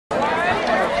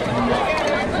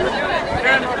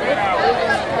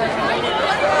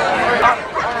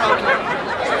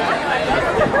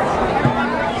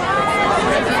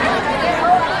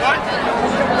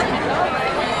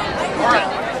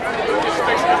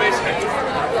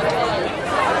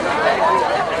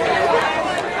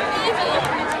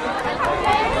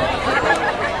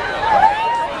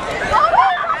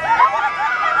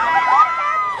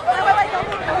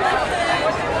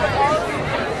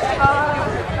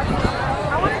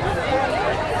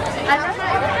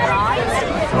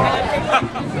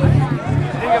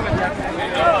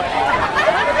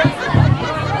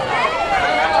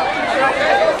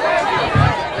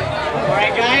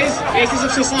Faces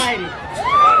of Society.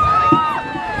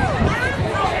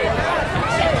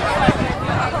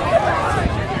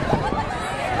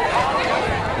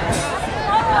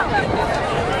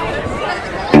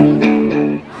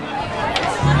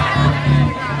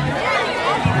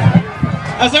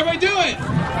 How's everybody doing?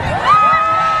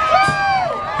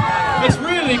 It's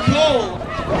really cold.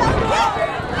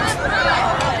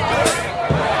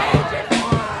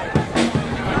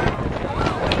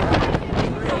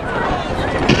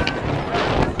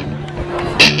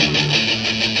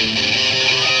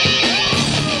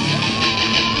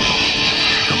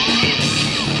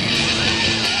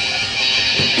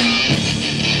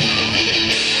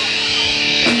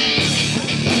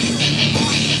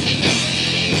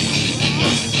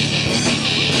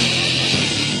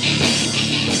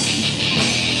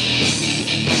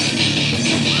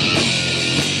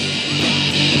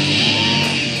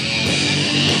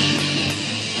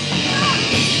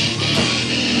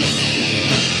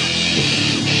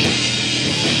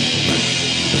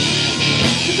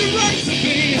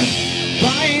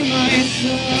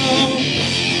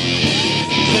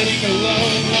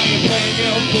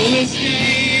 This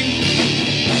game,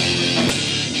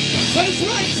 but it's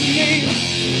right to me,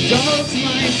 don't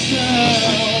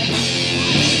myself.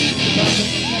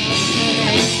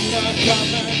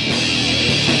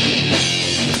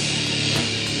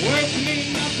 Words mean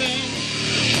nothing.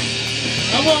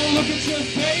 I won't look at your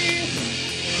face.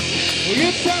 Will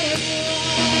you tell it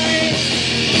lies?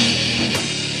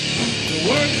 The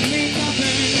words mean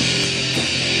nothing.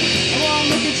 I won't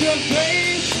look at your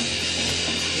face.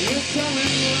 Will you tell it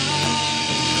lies?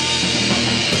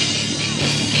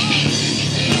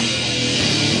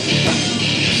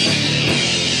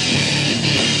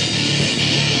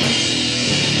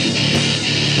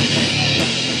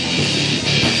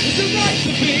 It's a right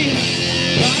to be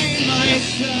by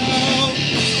myself.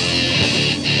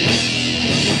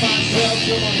 If myself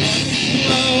till my heart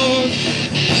explodes.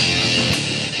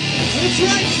 It's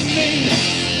right to me,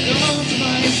 don't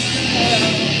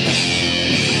myself.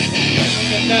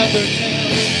 Another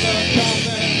nail in the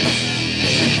coffin.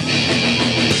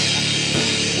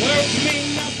 Words mean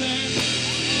nothing.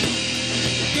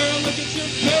 Girl, look at your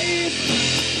face.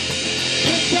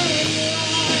 You're telling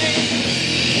lies.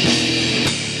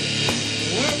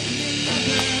 Words mean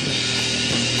nothing.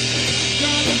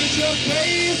 Girl, look at your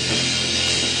face.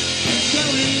 You're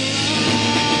telling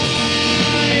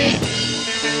lies.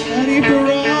 Ready for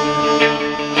all.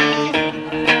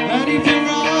 Ready for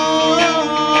all.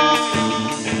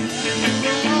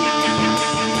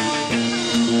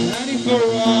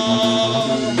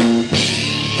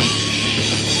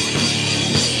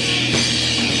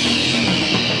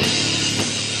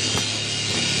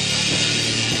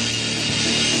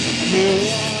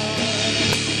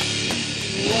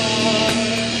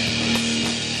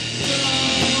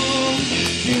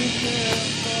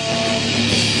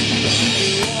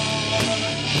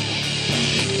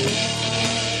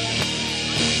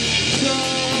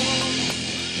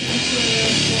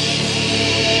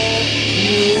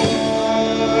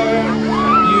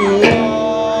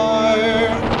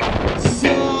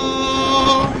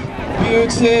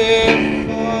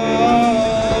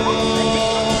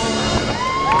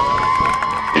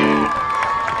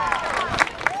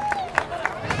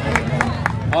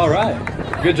 All right,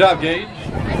 good job, Gage.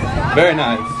 Very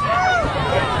nice.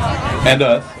 And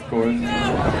us, of course.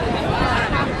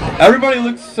 Everybody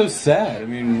looks so sad. I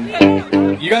mean,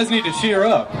 you guys need to cheer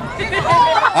up.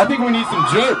 I think we need some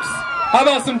jokes. How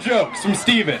about some jokes from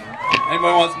Steven?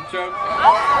 Anybody want some jokes?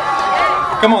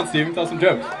 Come on, Steven, tell some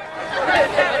jokes.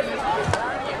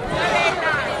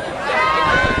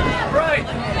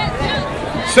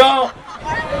 So,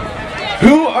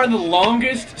 who are the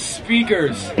longest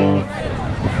speakers?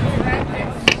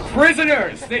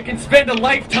 Prisoners! They can spend a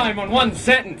lifetime on one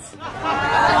sentence.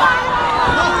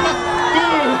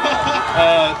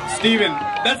 Steven,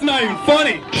 that's not even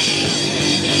funny.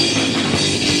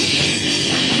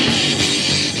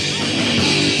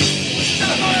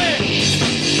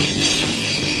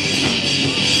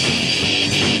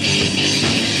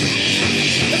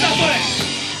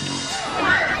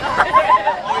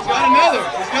 He's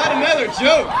got another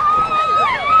joke.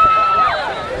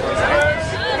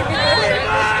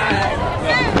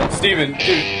 Steven,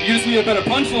 dude, you just need a better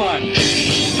punchline.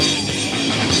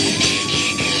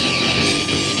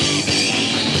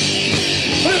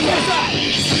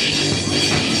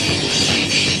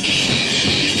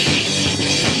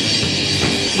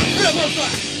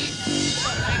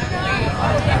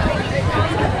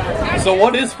 So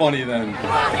what is funny then?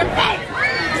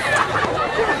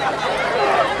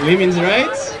 Lee means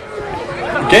right?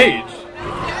 Gage.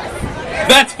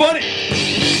 That's funny.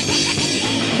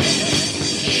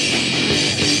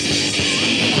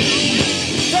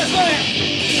 That's funny.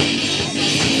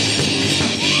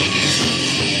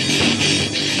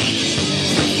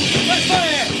 That's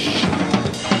funny.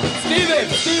 Steven.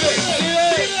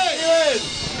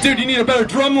 Dude, you need a better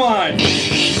drum line.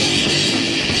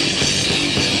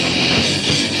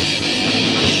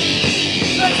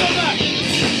 Let's go back.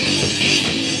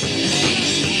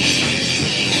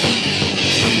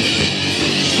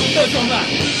 Let's go back.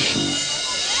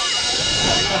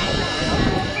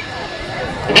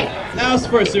 Now it's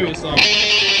for a serious song.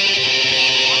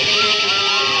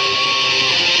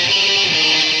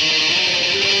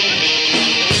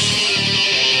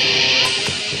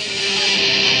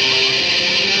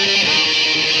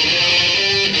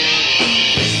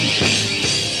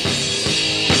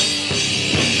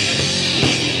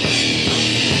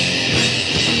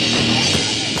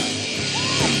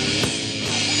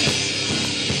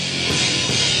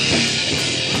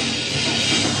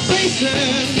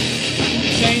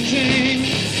 Changing,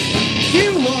 you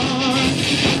are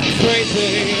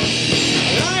crazy.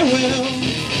 I will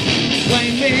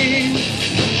blame me.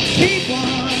 Keep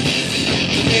on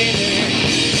leaning,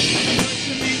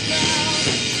 pushing me down.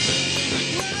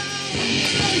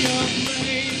 Know your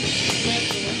place,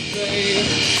 mental space,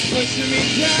 pushing me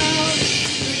down.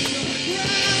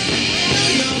 Know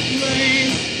your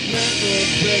place, mental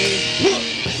space.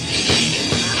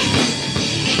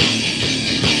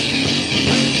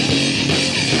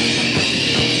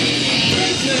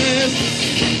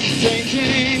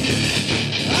 Changing,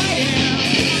 I am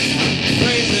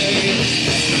crazy.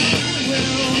 I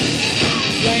will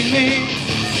blame me,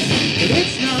 but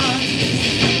it's not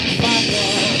my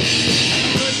fault.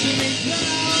 Pushing me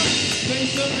down,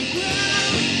 face on the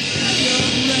ground. Your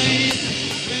blame,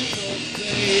 mental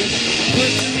state.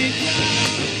 Pushing me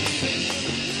down, face on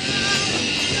the ground.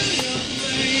 Your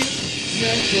blame,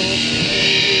 mental state.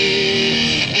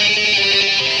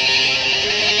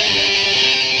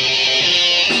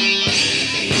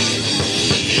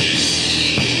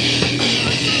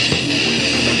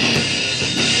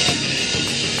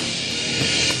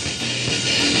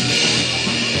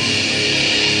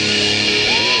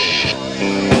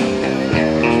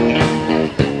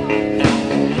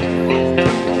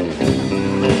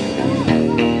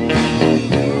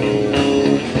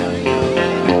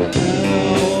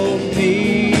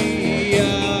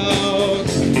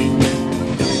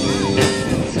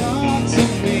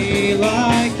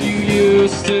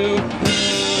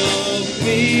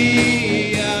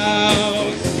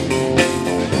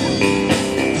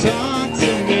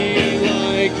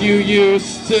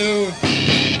 Used to.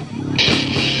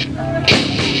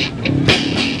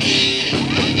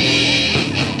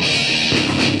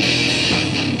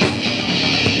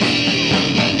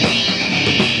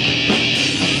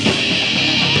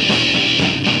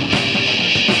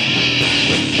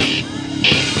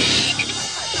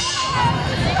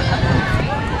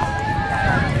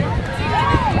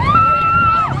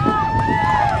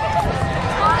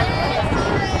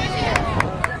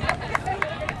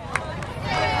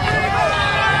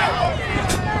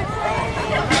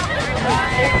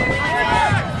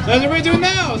 How's everybody doing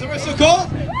now? Is everybody still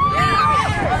cold?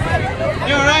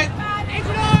 You alright?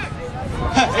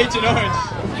 Agent Orange.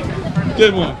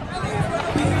 Good one.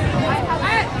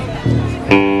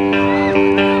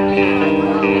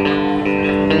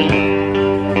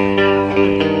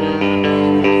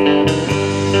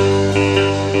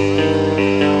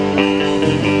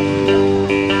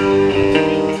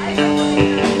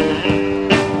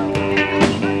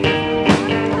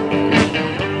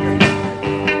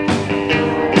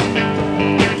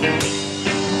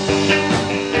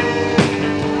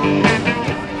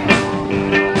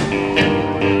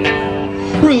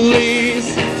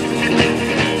 Release,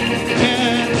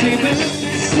 can't even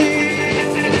see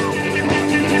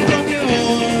from your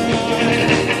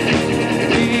eyes,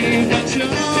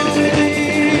 eventually.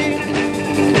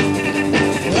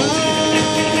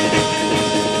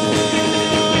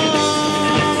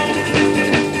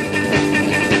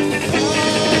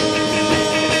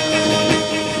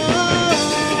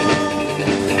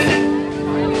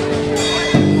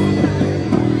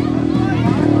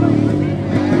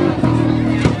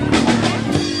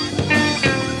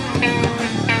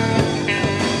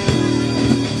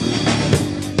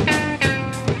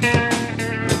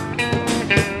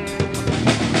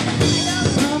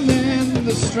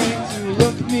 Strength to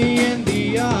look me in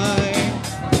the eye,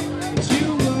 but you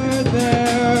were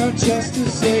there just to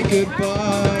say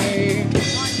goodbye.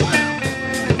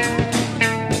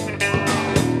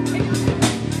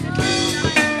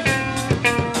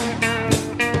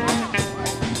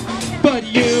 But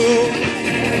you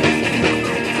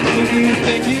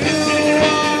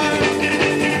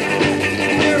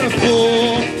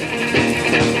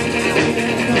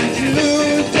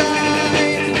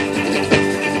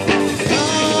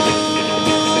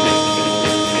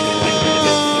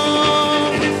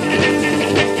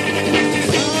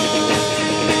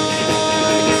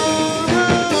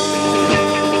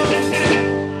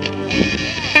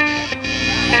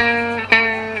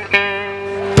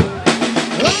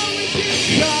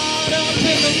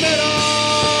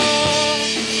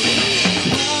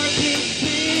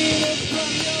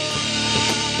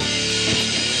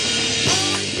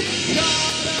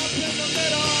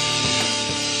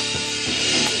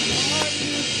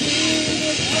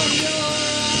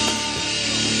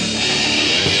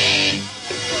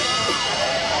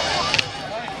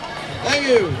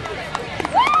Thank you.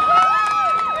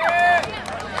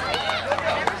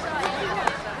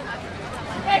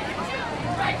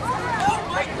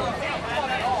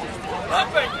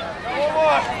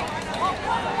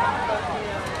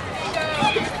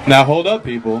 Now hold up,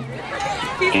 people.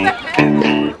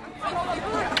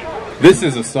 This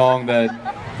is a song that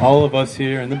all of us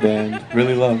here in the band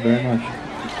really love very much.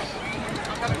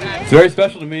 It's very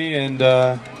special to me, and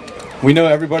we know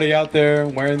everybody out there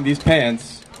wearing these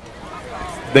pants,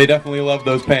 they definitely love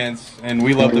those pants, and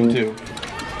we love them too.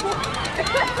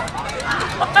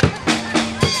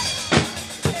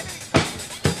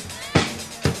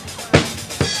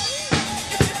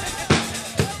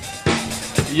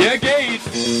 Yeah, Gage!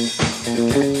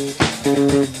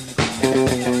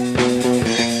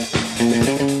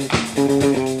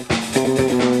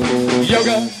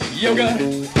 Yoga, yoga,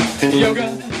 yoga,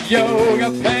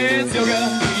 yoga pants, yoga,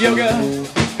 yoga,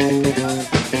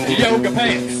 yoga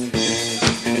pants.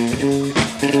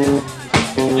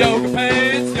 Yoga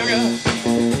pants, yoga.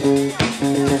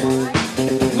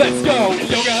 Let's go,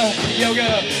 yoga, yoga,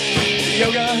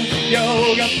 yoga,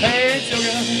 yoga pants,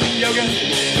 yoga, yoga.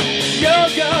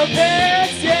 Yoga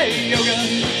pants, yeah, yoga,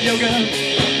 yoga,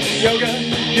 yoga,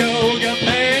 yoga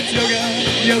pants, yoga,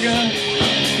 yoga,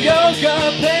 yoga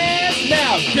pants.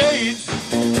 Now, Gage,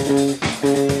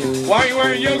 why are you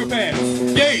wearing yoga pants?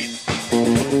 Gage,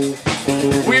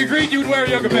 we agreed you would wear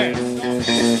yoga pants.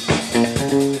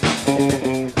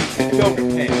 Yoga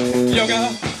pants, yoga.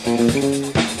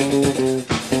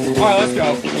 All right, let's go.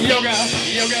 Yoga,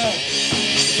 yoga,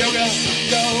 yoga,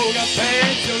 yoga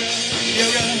pants, yoga,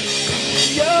 yoga.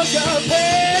 Yoga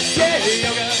pants, yeah,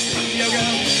 yoga, yoga,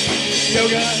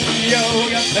 yoga,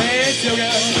 yoga pants, yoga,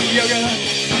 yoga,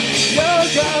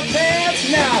 yoga pants.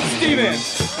 Now,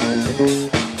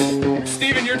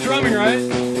 Steven, you're drumming, right?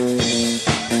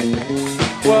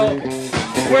 Well,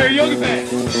 wear yoga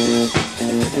pants.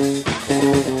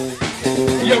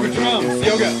 Yoga drums,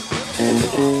 yoga.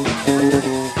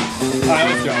 All right,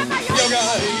 let's go. Yoga,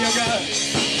 yoga,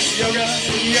 yoga,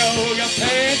 yoga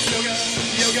pants, yoga,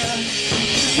 yoga.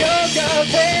 Yoga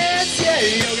pants, yeah,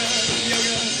 yoga,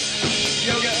 yoga,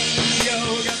 yoga,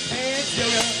 yoga pants,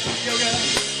 yoga, yoga,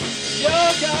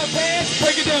 yoga pants.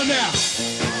 Break it down now.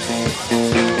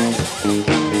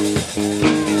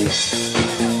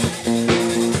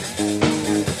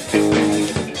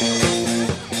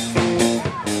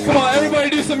 Come on, everybody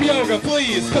do some yoga,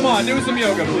 please. Come on, do some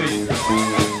yoga, please.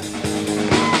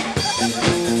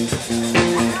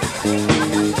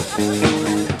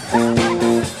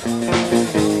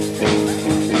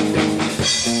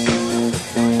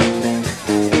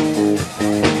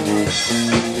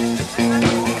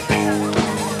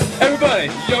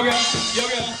 Yoga,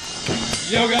 yoga,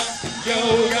 yoga,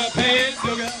 yoga pants,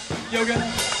 yoga, yoga,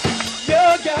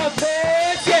 yoga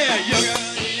pants, yeah, yoga,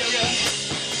 yoga,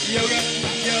 yoga,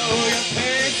 yoga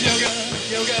pants, yoga,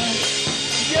 yoga,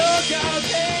 yoga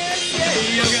pants, yeah,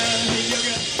 yoga,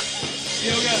 yoga,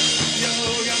 yoga,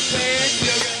 yoga pants,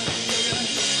 yoga, yoga,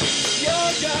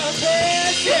 yoga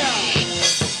pants, yeah.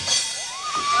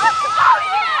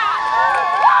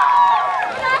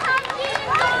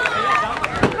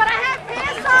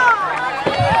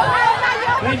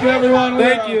 Thank you, everyone.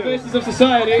 Thank you. Faces of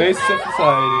Society. Faces of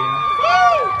Society.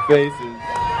 Faces.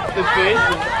 The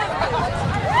faces.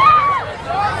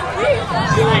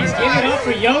 Guys, give it up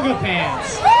for yoga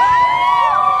pants.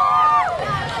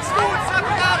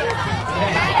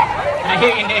 I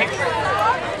hear you, Nick.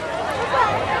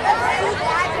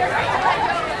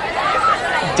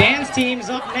 Dan's team's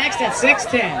up next at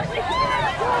 6:10.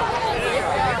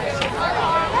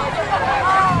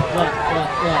 Look.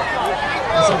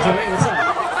 What's up, Joey? What's up?